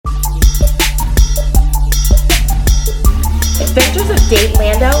Adventures of Date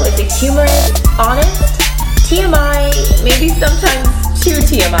Lando is a humorous, honest, TMI, maybe sometimes too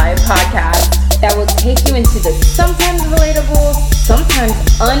TMI podcast that will take you into the sometimes relatable, sometimes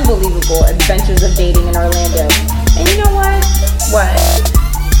unbelievable adventures of dating in Orlando. And you know what? What?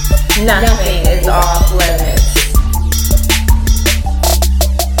 Nothing is off limits.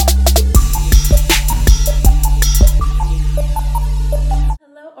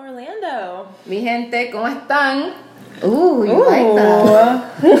 Hello, Orlando. Mi gente, ¿cómo están? Ooh, you like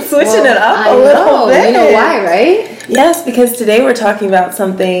that? Switching it up a little bit. You know why, right? Yes, because today we're talking about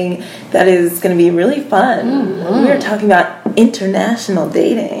something that is going to be really fun. Mm-hmm. We're talking about international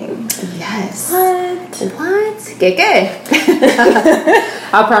dating. Yes. What? ¿Qué?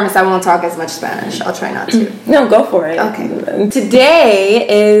 I promise I won't talk as much Spanish. I'll try not to. No, go for it. Okay. Today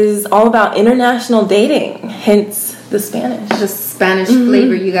is all about international dating, hence the Spanish. The Spanish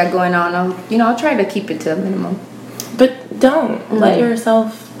flavor you got going on. I'll try to keep it to a minimum. But don't let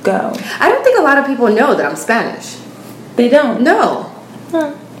yourself go. I don't think a lot of people know that I'm Spanish. They don't? No.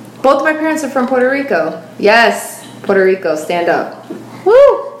 Huh. Both my parents are from Puerto Rico. Yes, Puerto Rico, stand up.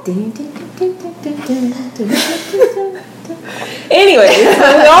 Woo! Anyways,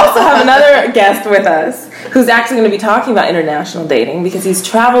 we also have another guest with us who's actually going to be talking about international dating because he's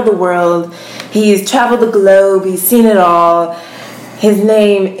traveled the world, he's traveled the globe, he's seen it all. His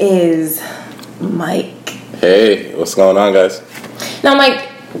name is Mike. Hey, what's going on, guys? Now, Mike,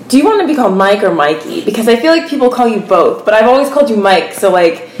 do you want to be called Mike or Mikey? Because I feel like people call you both, but I've always called you Mike, so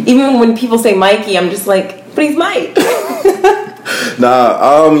like, even when people say Mikey, I'm just like, but he's Mike.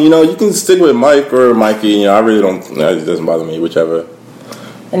 Nah, you can stick with Mike or Mikey. I really don't. It doesn't bother me, whichever.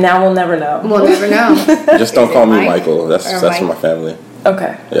 And now we'll never know. We'll never know. Just don't call me Mike Michael. That's Mike? for my family.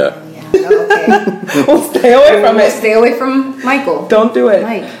 Okay. Yeah. Okay. We'll stay away from it. Stay away from Michael. Don't do it.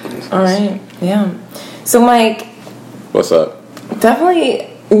 Mike. All right. Yeah. So, Mike. What's up? Definitely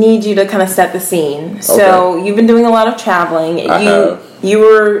need you to kind of set the scene. Okay. So, you've been doing a lot of traveling. I have. You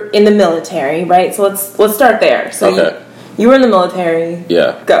were in the military, right? So let's start there. So okay. You were in the military.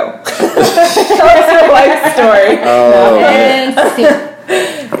 Yeah. Go. Tell us your life story.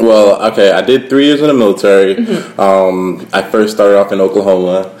 Well, okay, I did 3 years in the military. Mm-hmm. I first started off in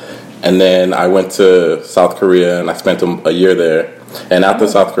Oklahoma, and then I went to South Korea, and I spent a year there. And after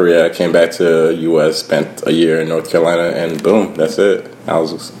South Korea, I came back to U.S., spent a year in North Carolina, and boom, that's it. I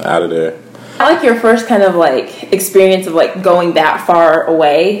was out of there. I like your first kind of like experience of like going that far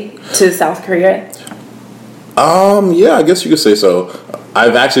away to South Korea. Yeah, I guess you could say so.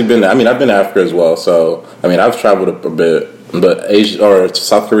 I've actually been. I've been to Africa as well. So I've traveled a bit, but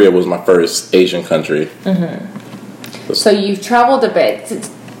South Korea was my first Asian country. Mm-hmm. So you've traveled a bit.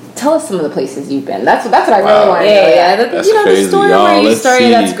 Tell us some of the places you've been. That's what I really want to know. Yeah. That's crazy. The story where you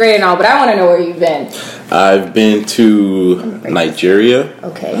started. That's great and all, but I want to know where you've been. I've been to Nigeria.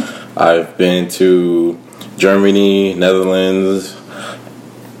 Okay. I've been to Germany, Netherlands,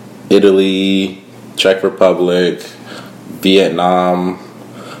 Italy, Czech Republic, Vietnam,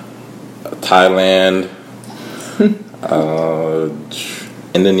 Thailand,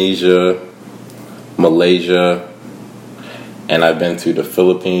 Indonesia, Malaysia, and I've been to the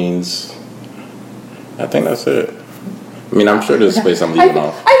Philippines. I think that's it. I'm sure there's a place I'm leaving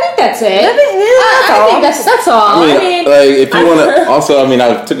off. I think that's it. I think that's all. If you want to, also,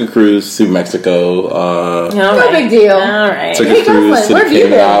 I took a cruise to Mexico. No big deal. All right. Took a cruise to the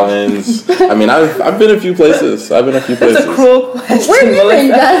Cayman Islands. I've been a few places. That's a cruel question. Where have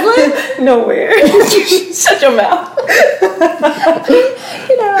you been, Goslin? Nowhere. Shut your mouth. I've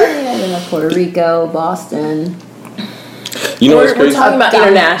been to Puerto Rico, Boston. What's crazy? We're talking about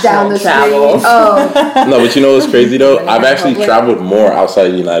international travel. Oh. No, but what's crazy though? I've actually traveled more outside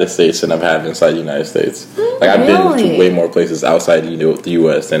the United States than I've had inside the United States. I've been to way more places outside the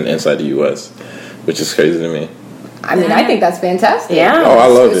U.S. than inside the U.S., which is crazy to me. I think that's fantastic. Yeah. Oh, I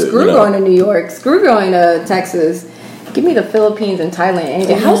love it. Screw going to New York. Screw going to Texas. Give me the Philippines and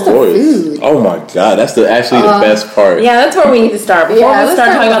Thailand. How's the food? Oh my God, that's actually the best part. Yeah, that's where we need to start. Before we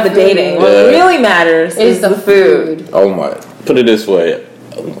start talking about the dating, what really matters is the food. Oh my. Put it this way.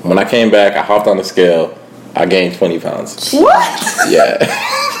 When I came back, I hopped on the scale. I gained 20 pounds. What? Yeah.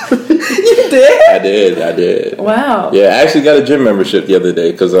 You did? I did. Wow. Yeah, I actually got a gym membership the other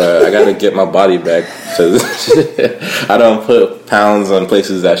day because I got to get my body back. Because I don't put pounds on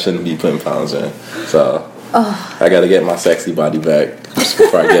places that I shouldn't be putting pounds in. So I got to get my sexy body back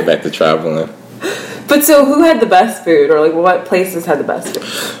before I get back to traveling. But so who had the best food, or like what places had the best food?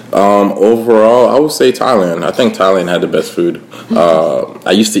 Overall, I would say Thailand. I think Thailand had the best food.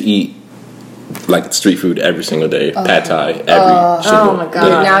 I used to eat like street food every single day. Pad Thai every single Oh my God!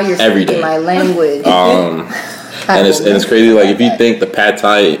 day. Now you're every speaking day. my language. And it's crazy. Like if you think the pad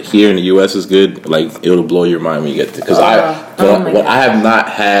thai here in the U.S. is good, like it'll blow your mind when you get to. Because I have not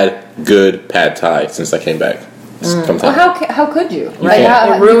had good pad thai since I came back. Well, how could you?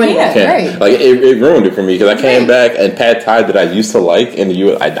 It ruined it. Right. Like it ruined it for me because I came back and pad thai that I used to like in the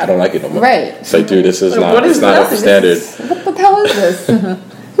U.S. I don't like it no more. Right. It's like, dude, this is not. It's not up to standard. What the hell is this?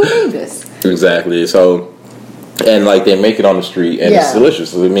 Who made this? Exactly. So. And like they make it on the street, and it's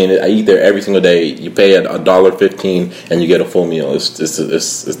delicious. I mean, I eat there every single day. You pay $1.15, and you get a full meal. It's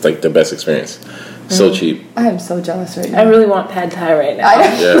like the best experience. So cheap. I am so jealous right now. I really want pad thai right now.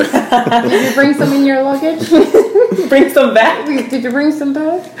 Yeah. Did you bring some in your luggage? Bring some back. Did you bring some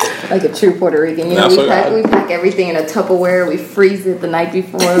back? Like a true Puerto Rican. You know, we pack everything in a Tupperware. We freeze it the night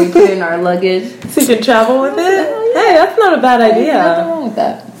before. We put it in our luggage. So you can travel with it? Hey, that's not a bad idea. Nothing wrong with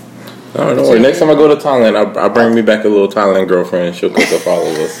that. Oh, don't worry. Next time I go to Thailand, I'll bring me back a little Thailand girlfriend, and she'll cook up all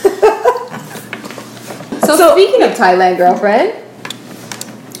of us. So speaking of Thailand girlfriend,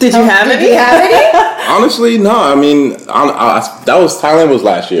 did you have any? Honestly, no. I mean, Thailand was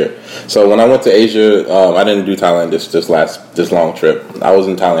last year. So when I went to Asia, I didn't do Thailand this long trip. I was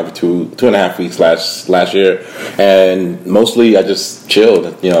in Thailand for 2.5 weeks last year, and mostly I just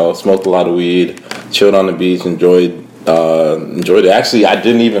chilled. You know, smoked a lot of weed, chilled on the beach, enjoyed it. Actually, I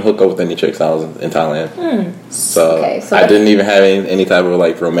didn't even hook up with any chicks. I was in Thailand, so I didn't even have any type of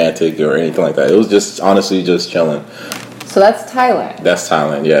like romantic or anything like that. It was just honestly just chilling. So that's Thailand. That's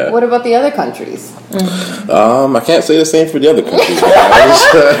Thailand, yeah. What about the other countries? I can't say the same for the other countries.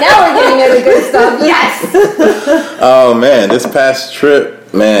 Now we're getting into the good stuff. Yes. Oh man, this past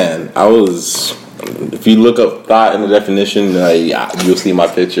trip, man, I was. If you look up thought in the definition, like you'll see my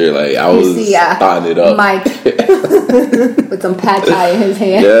picture. Like I was thoughting it up. Mike with some pad thai in his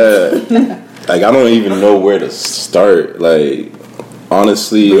hand. Yeah, like I don't even know where to start. Like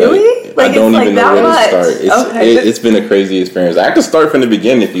honestly, really? I don't even know where much? to start. It's been a crazy experience. I can start from the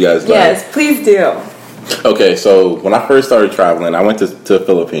beginning if you guys like. Yes, please do. Okay, so when I first started traveling, I went to the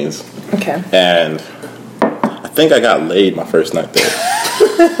Philippines. Okay, and I think I got laid my first night there.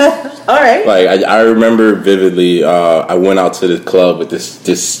 All right. Like I remember vividly, I went out to the club with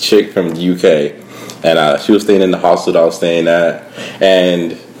this chick from the UK, and she was staying in the hostel that I was staying at.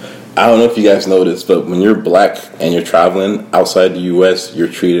 And I don't know if you guys know this, but when you're black and you're traveling outside the US, you're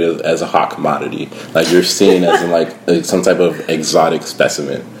treated as a hot commodity. Like you're seen as in like some type of exotic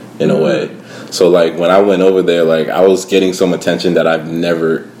specimen in a way. So like when I went over there, like I was getting some attention that I've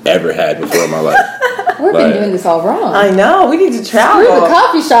never ever had before in my life. We've been doing this all wrong. I know. We need to travel. Screw the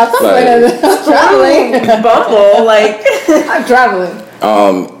coffee shop. I'm traveling. Bumble. Like I'm traveling.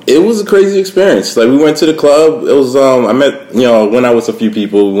 It was a crazy experience. Like we went to the club. It was I met went out with a few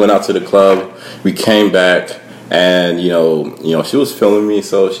people. We went out to the club. We came back, and you know she was filming me,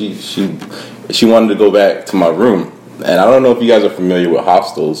 so she wanted to go back to my room. And I don't know if you guys are familiar with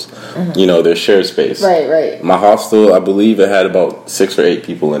hostels. Mm-hmm. You know, they're shared space. Right. My hostel, I believe it had about 6 or 8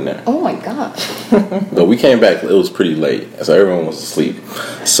 people in there. Oh my god! But we came back. It was pretty late, so everyone was asleep.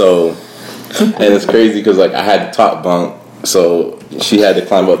 So, and it's crazy because like I had the top bunk. So she had to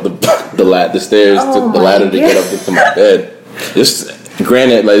climb up the stairs, the ladder to get up into my bed.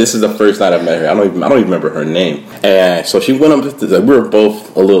 Granted, like this is the first night I met her. I don't even remember her name. And so she went up. We were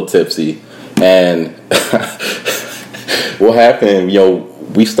both a little tipsy, and what happened?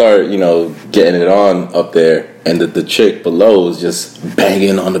 We start getting it on up there, and the chick below was just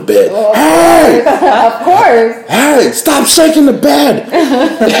banging on the bed. Oh, hey, of course. Hey, stop shaking the bed.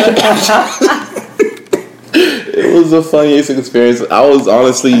 It was the funniest experience. I was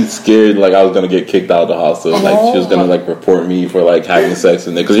honestly scared, like I was gonna get kicked out of the hostel. Like she was gonna like report me for like having sex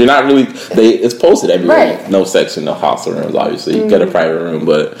in there, because you're not really. It's posted everywhere. Right. No sex in the hostel rooms. Obviously, you get a private room,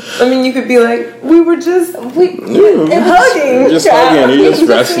 but I mean, you could be like, we were just hugging, you're just hugging, you're just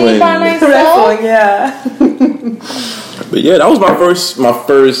wrestling, yeah. But yeah, that was my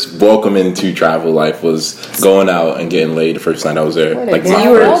first welcome into travel life, was going out and getting laid the first night I was there. Like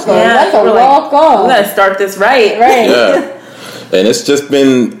that's a welcome. We gotta start this right. Yeah. And it's just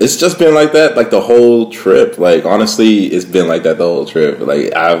been like that, like the whole trip. Like honestly, it's been like that the whole trip.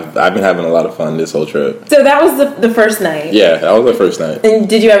 Like I've been having a lot of fun this whole trip. So that was the first night. Yeah, that was the first night. And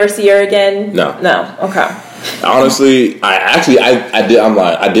did you ever see her again? No. Okay. Honestly, I did. I'm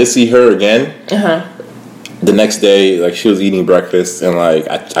lying. I did see her again. The next day, like she was eating breakfast, and like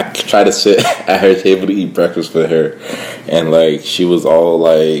I tried to sit at her table to eat breakfast with her, and like she was all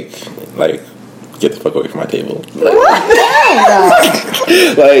like get the fuck away from my table.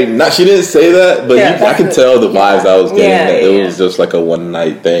 Like, she didn't say that, but I could tell the vibes I was getting. That it was just like a one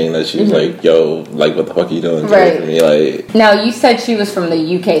night thing. That she was like, "Yo, like, what the fuck are you doing?" Right. For me, like. Now you said she was from the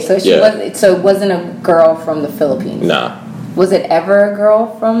UK, so she was. So it wasn't a girl from the Philippines. Nah. Was it ever a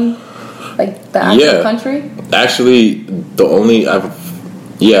girl from like the actual country? Actually,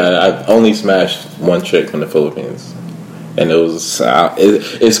 I've only smashed one chick from the Philippines. And it was,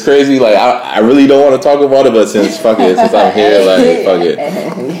 it's crazy. Like, I really don't want to talk about it, but since I'm here, like, fuck it.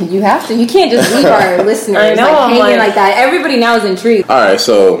 You have to. You can't just leave our listeners hanging like that. Everybody now is intrigued. All right,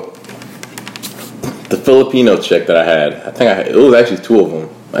 so the Filipino chick that I had, it was actually two of them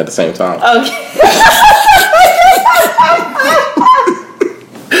at the same time. Okay.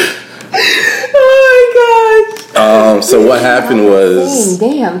 So what happened was,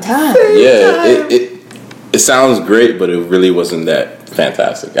 damn time. It sounds great, but it really wasn't that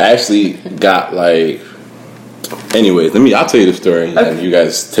fantastic. I actually got like, anyways, I'll tell you the story, and you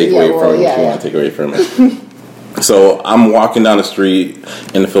guys take away from it if you want to take away from it. So I'm walking down the street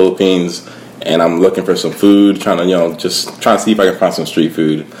in the Philippines, and I'm looking for some food, trying to see if I can find some street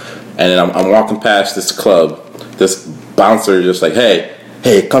food. And then I'm walking past this club. This bouncer just like, hey,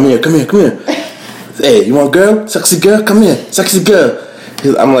 come here. Hey, you want a girl? Sexy girl? Come here. Sexy girl.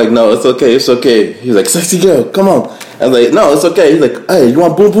 I'm like, no, it's okay. He's like, sexy girl, come on. I was like, no, it's okay. He's like, hey, you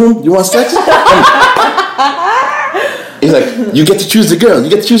want boom boom? You want sex? He's like, you get to choose the girl.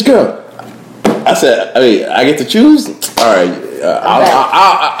 I said, I get to choose? All right,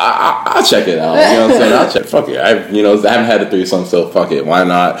 I'll check it out. You know what I'm saying? I'll check. Fuck it. I haven't had a threesome, so fuck it. Why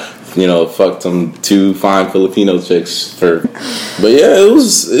not? Fuck some two fine Filipino chicks but yeah,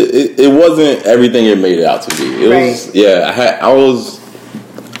 it wasn't everything it made it out to be.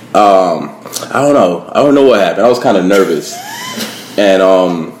 I don't know what happened. I was kind of nervous, and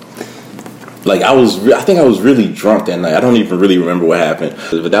I think I was really drunk that night. I don't even really remember what happened,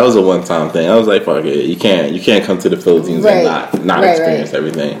 but that was a one-time thing. I was like, fuck it, you can't come to the Philippines and not experience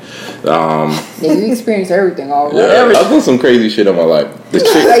everything. You experienced everything already. Yeah, I've done some crazy shit in my life. The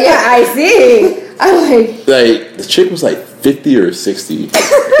chick, I see. Like the chick was like 50 or 60.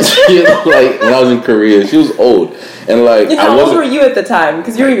 Like when I was in Korea, she was old, and like how old were you at the time?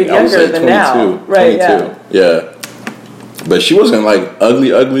 Because you're even younger than 22, now, right? 22, yeah. But she wasn't like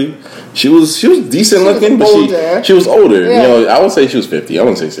ugly. She was decent looking, but she was older. Yeah. I would say she was 50. I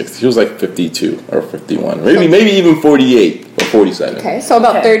wouldn't say 60. She was like 52 or 51, maybe even 48 or 47. Okay, so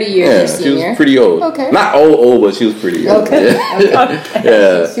about 30 years. Yeah, she was pretty old. Okay, not old, but she was pretty old. Okay.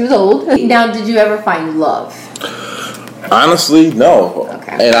 Yeah, she was old. Now, did you ever find love? Honestly, no.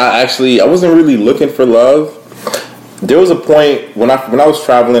 Okay. And I wasn't really looking for love. There was a point when I was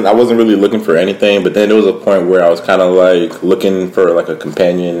traveling, I wasn't really looking for anything, but then there was a point where I was kind of like looking for like a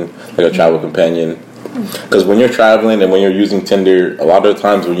companion, like a travel companion. Because when you're traveling and when you're using Tinder, a lot of the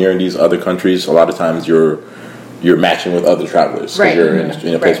times when you're in these other countries, a lot of times you're matching with other travelers. Right. You're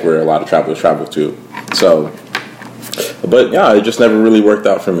in a place where a lot of travelers travel to. So, but yeah, it just never really worked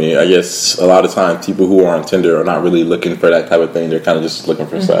out for me. I guess a lot of times people who are on Tinder are not really looking for that type of thing. They're kind of just looking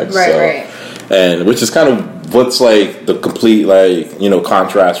for sex. Right. And which is kind of what's like the complete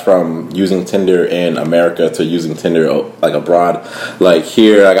contrast from using Tinder in America to using Tinder like abroad. Like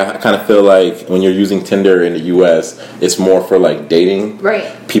here, I kind of feel like when you're using Tinder in the US, it's more for like dating.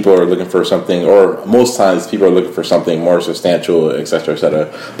 Right. People are looking for something, or most times people are looking for something more substantial, etc., etc.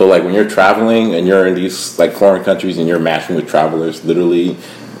 But like when you're traveling and you're in these like foreign countries and you're matching with travelers, literally,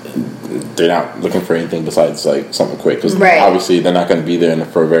 they're not looking for anything besides like something quick, because obviously they're not going to be there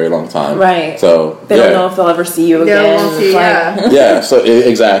for a very long time, right? So they don't know if they'll ever see you again. So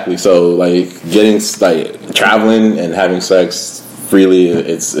exactly. So like getting like traveling and having sex freely,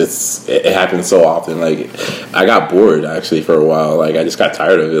 it happens so often. Like I got bored actually for a while. Like I just got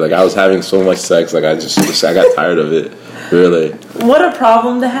tired of it. Like I was having so much sex, like I got tired of it. Really. What a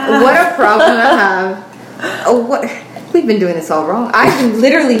problem to have. Oh, what. We've been doing this all wrong. I've been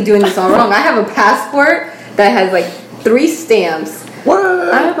literally doing this all wrong. I have a passport that has like 3 stamps. What?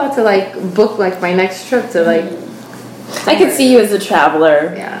 I'm about to like book like my next trip to like. I could see you as a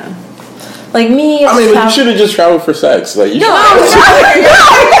traveler. Yeah. Like me. I mean, you should have just traveled for sex. Like no, wait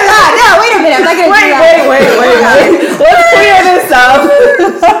a minute. I'm not gonna do that. Wait. Let's clear this up.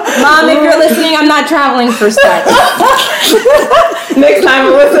 Mom, if you're listening, I'm not traveling for sex. Next time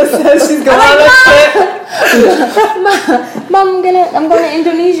Melissa says she's going on a trip. Mom, I'm going to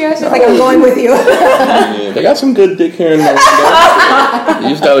Indonesia. She's like, I'm going with you. Yeah, they got some good dick here in there. You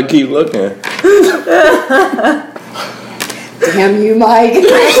just gotta keep looking. Damn you, Mike.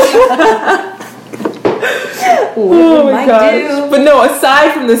 Oh my gosh. But no,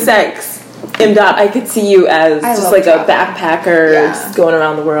 aside from the sex, I could see you as just like a backpacker, just going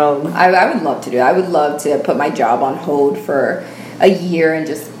around the world. I would love to do that. I would love to put my job on hold for a year and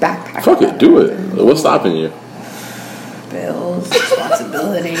just backpack. Fuck it, do it. What's stopping you? Bills,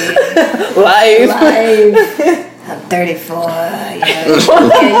 responsibility, life. I'm 34. You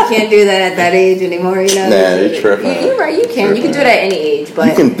can't do that at that age anymore. Nah, you're tripping. You're right. You can. You can do it at any age, but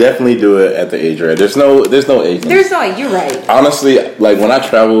you can definitely do it at the age right. There's no age. There's no. You're right. Honestly, like when I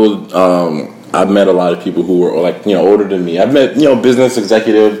traveled, I've met a lot of people who were like older than me. I've met business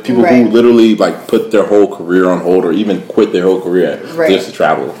executive people who literally like put their whole career on hold or even quit their whole career just to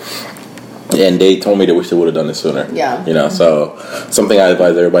travel. And they told me they wish they would have done this sooner. Yeah. So something I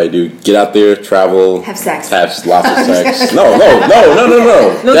advise everybody to do: get out there, travel, have sex, have lots of sex. No. No,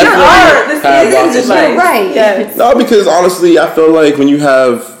 there are. This is right. Yes. No, because honestly, I feel like when you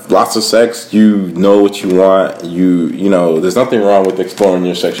have lots of sex, you know what you want. You know, there's nothing wrong with exploring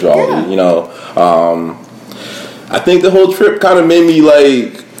your sexuality. Yeah. I think the whole trip kind of made me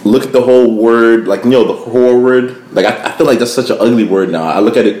like look at the whole word, like the whore word. Like I feel like that's such an ugly word now. I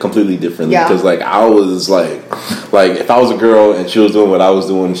look at it completely differently because like I was like if I was a girl and she was doing what I was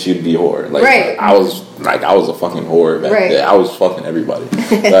doing, she'd be a whore. Like I was a fucking whore back then. I was fucking everybody.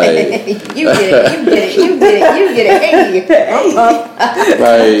 Like you get it. Hey.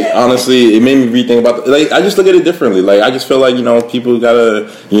 Like honestly, it made me rethink about I just look at it differently. Like I just feel like people gotta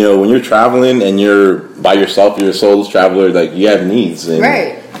when you're traveling and you're by yourself, you're a solo traveler. Like you have needs and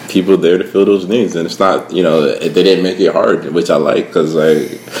people there to fill those needs, and it's not they didn't make it hard, which I like because I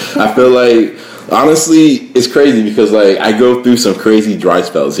feel like honestly it's crazy because like I go through some crazy dry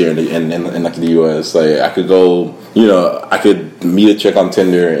spells here in like the US. Like I could go I could meet a chick on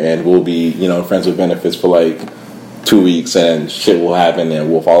Tinder and we'll be friends with benefits for like 2 weeks and shit will happen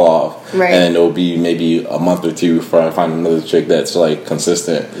and we'll fall off and it'll be maybe a month or two before I find another chick that's like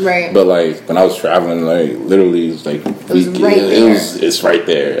consistent. But like when I was traveling, like literally it's like it's right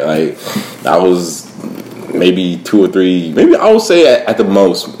there. Like I was maybe 2 or 3, maybe I would say at the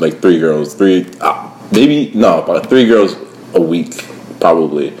most like 3 girls, about 3 girls a week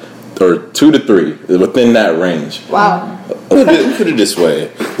probably, or 2 to 3 within that range. Wow. Put it this way,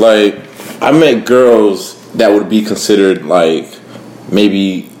 like I met girls that would be considered like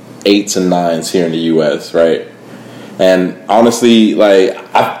maybe 8s and 9s here in the US, right? And honestly, like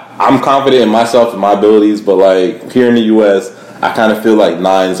I'm confident in myself and my abilities, but like here in the US, I kind of feel like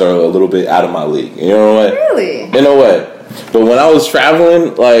 9s are a little bit out of my league. You know what? Really? In a way. But when I was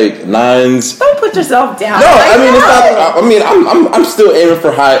traveling, like 9s. Don't put yourself down. No, I mean it's not. I mean I'm still aiming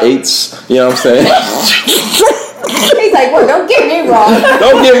for high 8s. You know what I'm saying? He's like, well, don't get me wrong.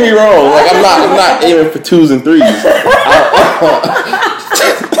 Don't get me wrong. Like I'm not aiming for 2s and 3s.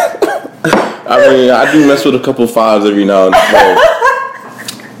 I mean, I do mess with a couple 5s every now and then.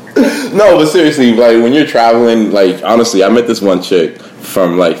 No, but seriously, like when you're traveling, like honestly, I met this one chick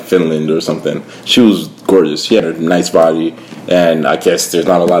from like Finland or something. She was gorgeous. She had a nice body, and I guess there's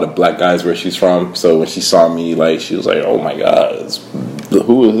not a lot of black guys where she's from. So when she saw me, like she was like, "Oh my god,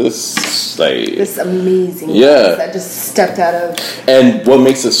 who is this?" Like this amazing guy that just stepped out of. And what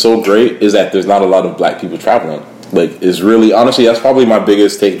makes it so great is that there's not a lot of black people traveling. Like, it's really, honestly, that's probably my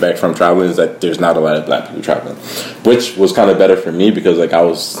biggest take back from traveling is that there's not a lot of black people traveling, which was kind of better for me because, like, I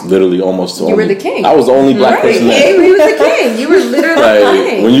was literally almost the only... You were the king. I was the only black person there. He was the king. You were literally the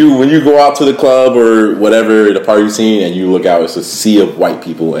king. When you go out to the club or whatever, the party scene, and you look out, it's a sea of white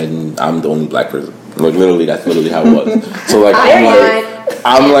people, and I'm the only black person. Like, literally, that's literally how it was. So, like,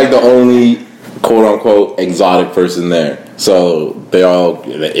 I'm like the only quote-unquote exotic person there. So they all,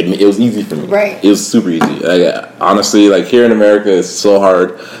 it was easy for me. Right. It was super easy. Like, honestly, like here in America, it's so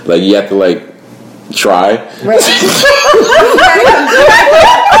hard. Like you have to like try. Right.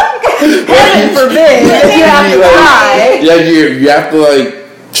 Heaven forbid. You have to try. Yeah, you have to like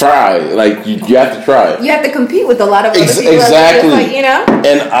try. Like you have to try. You have to compete with a lot of other people. Exactly. Like, you know.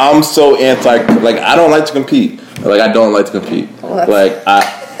 And I'm so like I don't like to compete. Like I don't like to compete. Well, like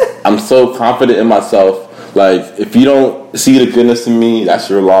I'm so confident in myself. Like, if you don't see the goodness in me, that's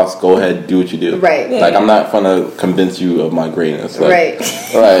your loss. Go ahead, do what you do. Right. Like, I'm not gonna convince you of my greatness. Like, right.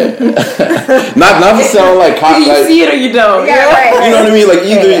 Like, not to sound like you see it or you don't. Yeah, right. You know what I mean? Like,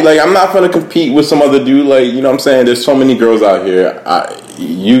 either like I'm not gonna compete with some other dude. Like, you know what I'm saying? There's so many girls out here.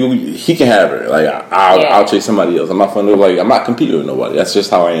 He can have her. Like, I'll chase somebody else. I'm not competing with nobody. That's just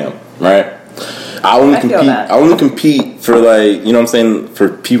how I am. Right. I only compete for like, you know what I'm saying, for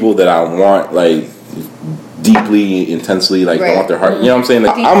people that I want like deeply, intensely, like I want their heart. You know what I'm saying?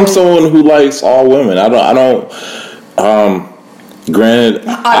 Like I'm someone who likes all women. I Granted,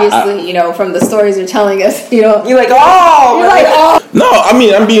 obviously, you know, from the stories you're telling us, you know, you're like, oh. No, I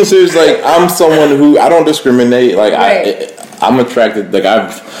mean, I'm being serious. Like, I'm someone who I don't discriminate. Like, right. I'm attracted. Like,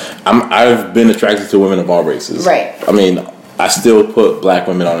 I've been attracted to women of all races. Right. I mean, I still put black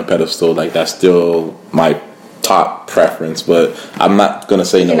women on a pedestal. Like, that's still my top preference. But I'm not gonna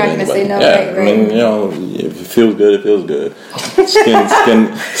say no. You're not to gonna anybody. say no. Yeah, right. I mean, you know, if it feels good, it feels good.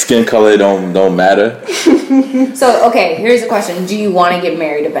 Skin color don't matter. So, okay, here's the question: do you want to get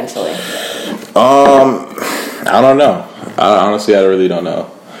married eventually? I don't know. Honestly, I really don't know.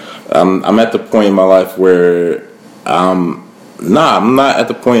 I'm at the point in my life where I'm not at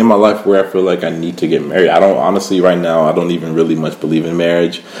the point in my life where I feel like I need to get married. I don't, honestly, right now, I don't even really much believe in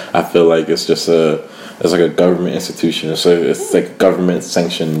marriage. I feel like it's just it's like a government institution. It's like government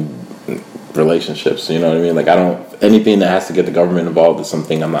sanctioned relationships. You know what I mean? Like, anything that has to get the government involved is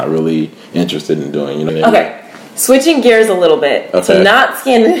something I'm not really interested in doing. You know what I mean? Okay. Switching gears a little bit to not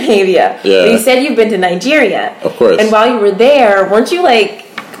Scandinavia. Yeah. But you said you've been to Nigeria. Of course. And while you were there, weren't you like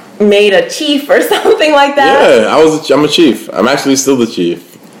made a chief or something like that? Yeah, I'm a chief. I'm actually still the chief.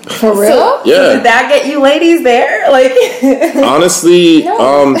 For real? Yeah. So did that get you ladies there? Like, honestly,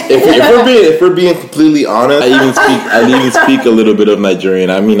 no. if we're being completely honest, I even speak a little bit of Nigerian.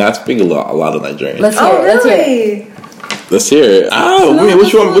 I mean, I speak a lot of Nigerian. Let's hear it. really? Let's hear it. Let's hear it. I mean,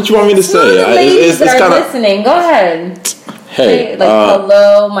 what you want me to say? Ladies It's that kind are of listening. Go ahead. hey, Like,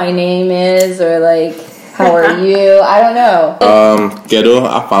 hello, my name is, or like, how are you? I don't know. Kedo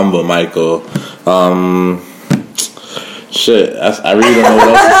Afambo Michael. Shit, I really don't know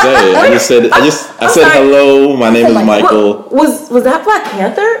what else to say. I said hello. My name is Michael. Was that Black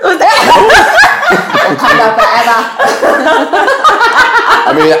Panther? Was Wakanda forever.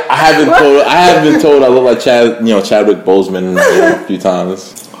 I mean, I have been told I look like Chadwick Boseman a few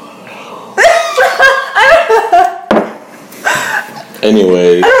times.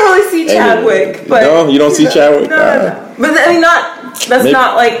 Anyway, I don't really see Chadwick, but no, you don't see Chadwick. No. But I mean,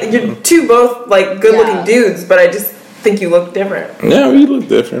 not like you're two both like good-looking dudes, but I just think you look different. Yeah, we look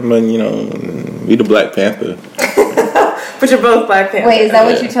different, but you know, we the Black Panther. But you're both Black Panther. Wait, is that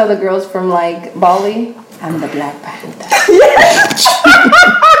what you tell the girls from like Bali? I'm the Black Panther.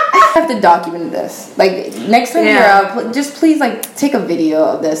 I have to document this. Like, next time you're out, just please like take a video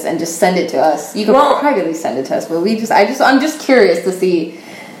of this and just send it to us. You can privately send it to us, but I'm just curious to see.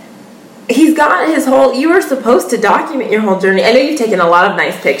 He's got his whole. You were supposed to document your whole journey. I know you've taken a lot of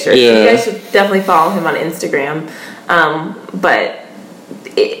nice pictures. Yeah. You guys should definitely follow him on Instagram. But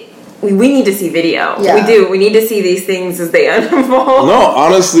we need to see video. Yeah. We do. We need to see these things as they unfold. No,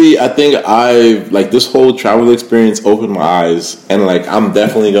 honestly, I think this whole travel experience opened my eyes, and like I'm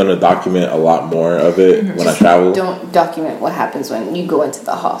definitely gonna document a lot more of it when I travel. Don't document what happens when you go into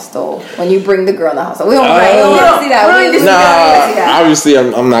the hostel, when you bring the girl in the hostel. We don't want to see that. Obviously,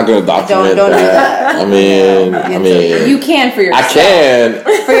 I'm not gonna document don't that. do that. I mean, you can for yourself. I can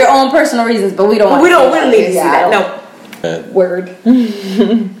for your own personal reasons, but we don't. We don't need to see that. No. Word.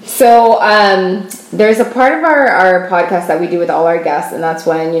 So there's a part of our podcast that we do with all our guests, and that's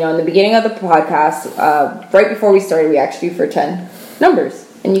when, in the beginning of the podcast, right before we started, we asked you for 10 numbers,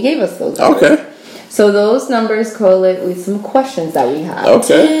 and you gave us those numbers. Okay. So those numbers correlate with some questions that we have.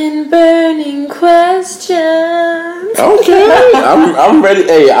 Okay. 10 burning questions. Okay. I'm ready.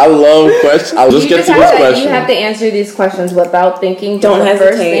 Hey, I love questions. I'll just get to this question. You have to answer these questions without thinking. Don't hesitate.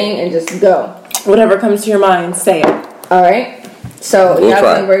 First thing and just go. Whatever comes to your mind, say it. All right. So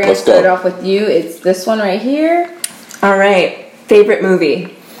we're going to start off with you. It's this one right here. All right. Favorite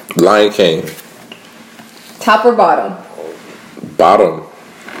movie? Lion King. Top or bottom? Bottom.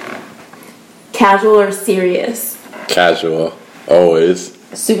 Casual or serious? Casual. Always.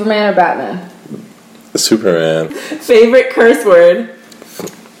 Superman or Batman? Superman. Favorite curse word?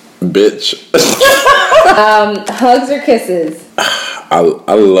 Bitch. Hugs or kisses? I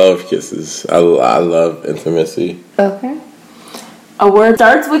love kisses. I love intimacy. Okay. A word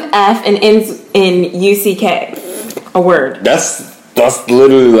starts with F and ends in UCK. A word. That's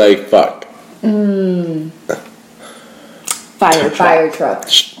literally like fuck. Fire truck.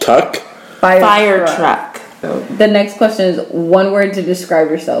 Tuck? Fire truck. The next question is one word to describe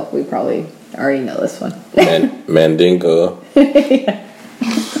yourself. We probably already know this one. Mandingo. Yeah.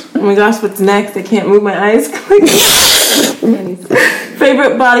 Oh my gosh, what's next? I can't move my eyes quickly.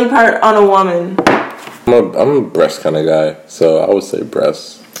 Favorite body part on a woman? I'm a breast kind of guy, so I would say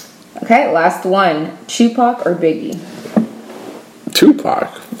breast. Okay, last one. Tupac or Biggie?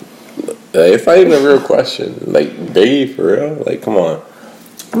 Tupac. It's not even a real question. Like, Biggie, for real? Like, come on.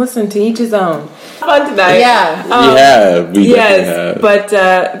 Listen, to each his own. How fun tonight. Yeah. We definitely have. But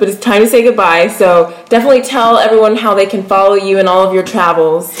it's time to say goodbye. So definitely tell everyone how they can follow you in all of your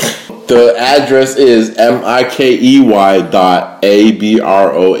travels. The address is mikey.abroad.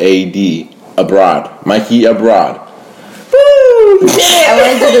 Abroad. Mikey Abroad. Woo! I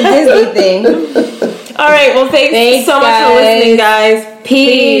want to do the Disney thing. All right. Well, thanks so much for listening, guys.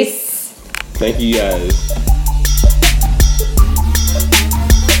 Peace. Thank you, guys.